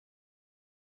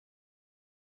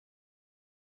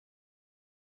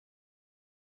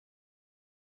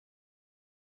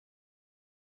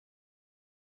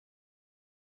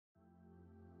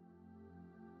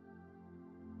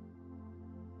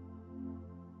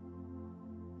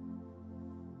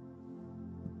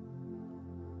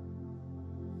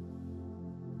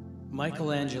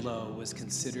Michelangelo was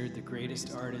considered the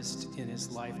greatest artist in his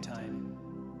lifetime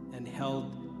and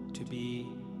held to be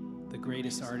the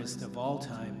greatest artist of all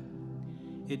time.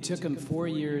 It took him 4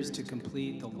 years to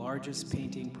complete the largest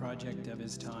painting project of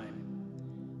his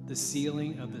time, the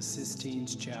ceiling of the Sistine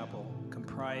Chapel,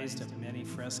 comprised of many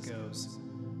frescoes,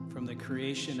 from the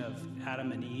creation of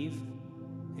Adam and Eve,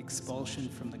 expulsion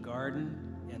from the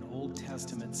garden, and Old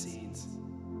Testament scenes.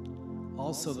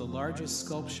 Also, the largest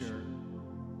sculpture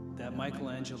that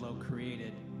Michelangelo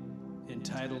created,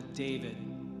 entitled David,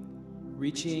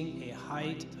 reaching a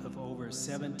height of over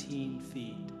 17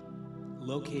 feet,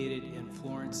 located in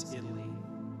Florence, Italy.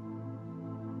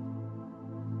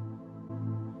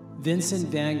 Vincent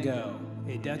van Gogh,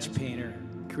 a Dutch painter,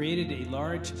 created a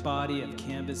large body of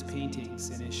canvas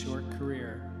paintings in his short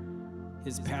career.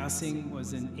 His passing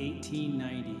was in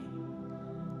 1890.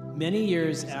 Many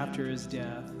years after his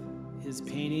death, his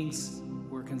paintings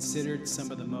were considered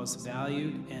some of the most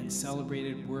valued and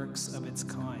celebrated works of its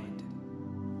kind.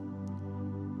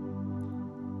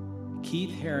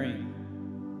 Keith Haring.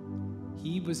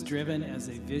 He was driven as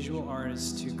a visual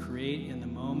artist to create in the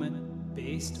moment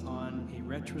based on a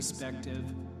retrospective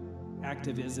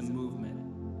activism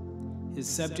movement. His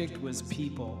subject was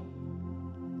people,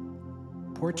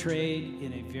 portrayed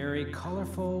in a very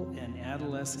colorful and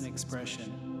adolescent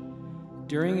expression.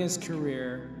 During his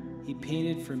career, he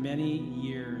painted for many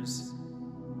years,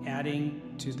 adding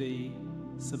to the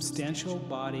substantial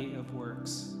body of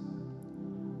works.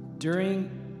 During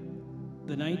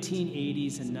the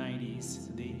 1980s and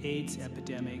 90s, the AIDS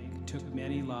epidemic took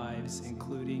many lives,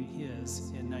 including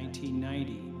his in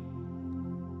 1990.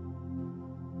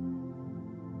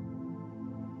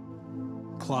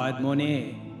 Claude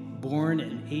Monet, born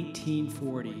in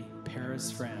 1840,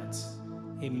 Paris, France,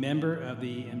 a member of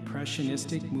the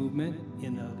Impressionistic movement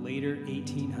in the later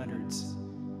 1800s.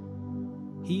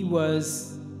 He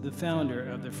was the founder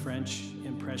of the French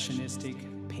Impressionistic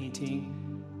painting,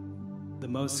 the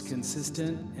most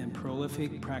consistent and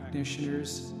prolific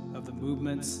practitioners of the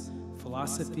movement's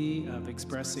philosophy of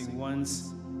expressing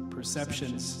one's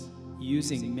perceptions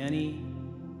using many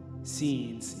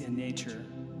scenes in nature,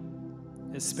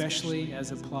 especially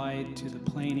as applied to the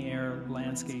plein air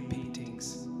landscape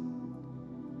paintings.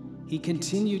 He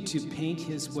continued to paint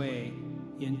his way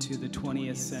into the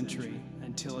 20th century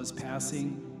until his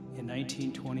passing in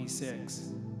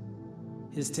 1926.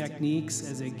 His techniques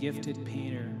as a gifted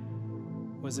painter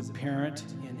was apparent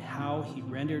in how he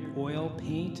rendered oil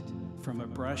paint from a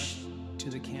brush to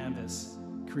the canvas,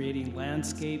 creating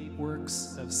landscape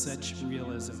works of such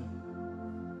realism.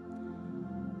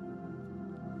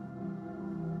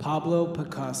 Pablo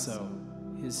Picasso.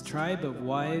 His tribe of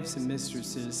wives and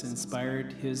mistresses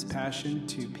inspired his passion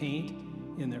to paint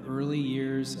in the early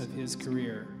years of his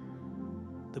career.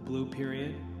 The Blue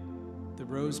Period, the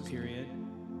Rose Period,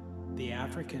 the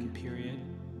African Period,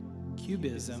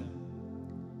 Cubism,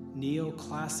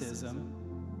 Neoclassicism,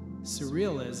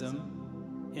 Surrealism,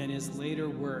 and his later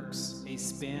works, a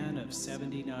span of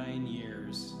 79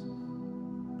 years.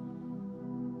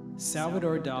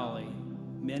 Salvador Dali,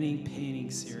 many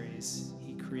painting series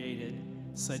he created,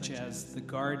 such as The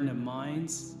Garden of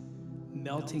Minds,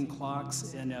 Melting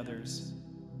Clocks, and others.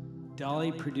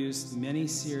 Dali produced many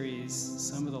series,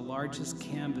 some of the largest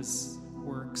canvas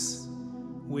works,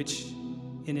 which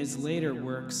in his later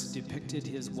works depicted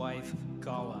his wife,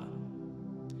 Gala.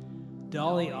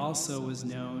 Dali also was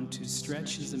known to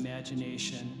stretch his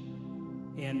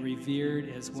imagination and revered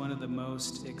as one of the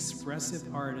most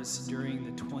expressive artists during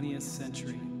the 20th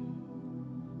century.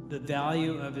 The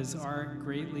value of his art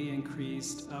greatly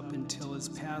increased up until his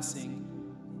passing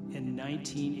in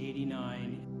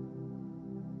 1989.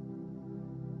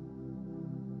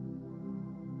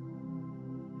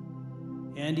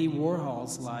 Andy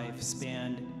Warhol's life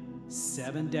spanned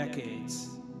 7 decades,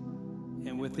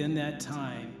 and within that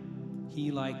time,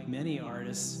 he, like many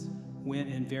artists, went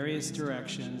in various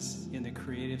directions in the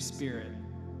creative spirit.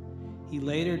 He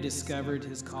later discovered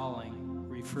his calling,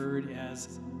 referred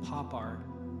as pop art.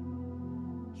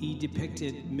 He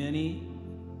depicted many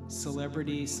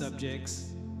celebrity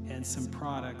subjects and some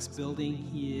products, building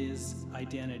his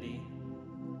identity.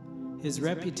 His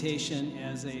reputation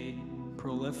as a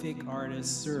prolific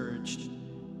artist surged,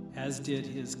 as did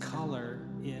his color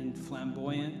in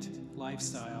flamboyant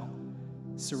lifestyle,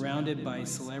 surrounded by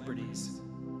celebrities.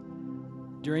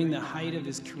 During the height of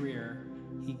his career,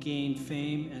 he gained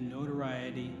fame and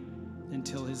notoriety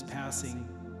until his passing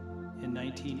in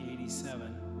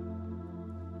 1987.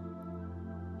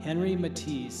 Henri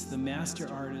Matisse, the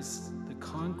master artist, the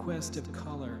conquest of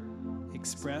color,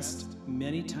 expressed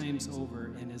many times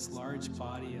over in his large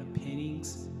body of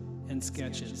paintings and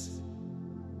sketches.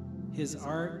 His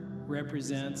art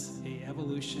represents an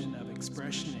evolution of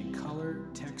expression in color,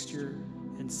 texture,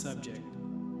 and subject.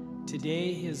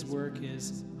 Today, his work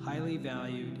is highly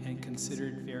valued and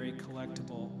considered very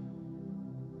collectible,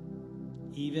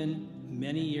 even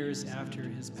many years after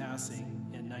his passing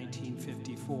in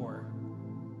 1954.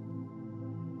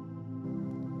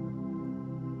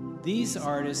 These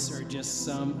artists are just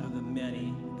some of the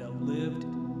many that lived,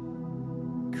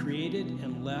 created,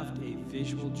 and left a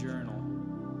visual journal.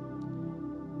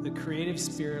 The creative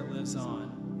spirit lives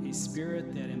on, a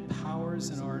spirit that empowers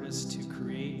an artist to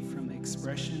create from the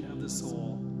expression of the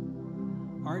soul.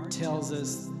 Art tells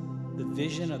us the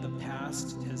vision of the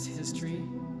past as history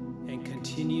and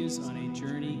continues on a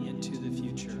journey into the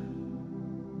future.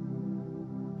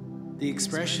 The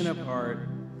expression of art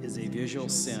is a visual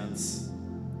sense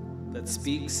that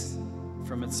speaks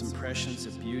from its impressions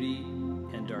of beauty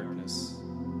and darkness.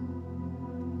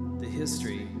 The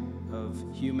history of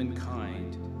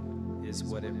humankind is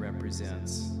what it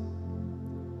represents.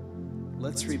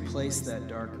 Let's replace that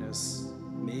darkness.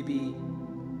 Maybe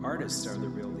artists are the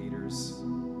real leaders.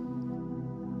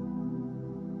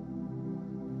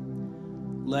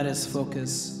 Let us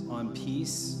focus on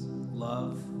peace,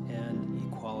 love, and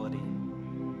equality.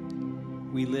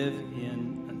 We live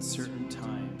in uncertain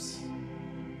times.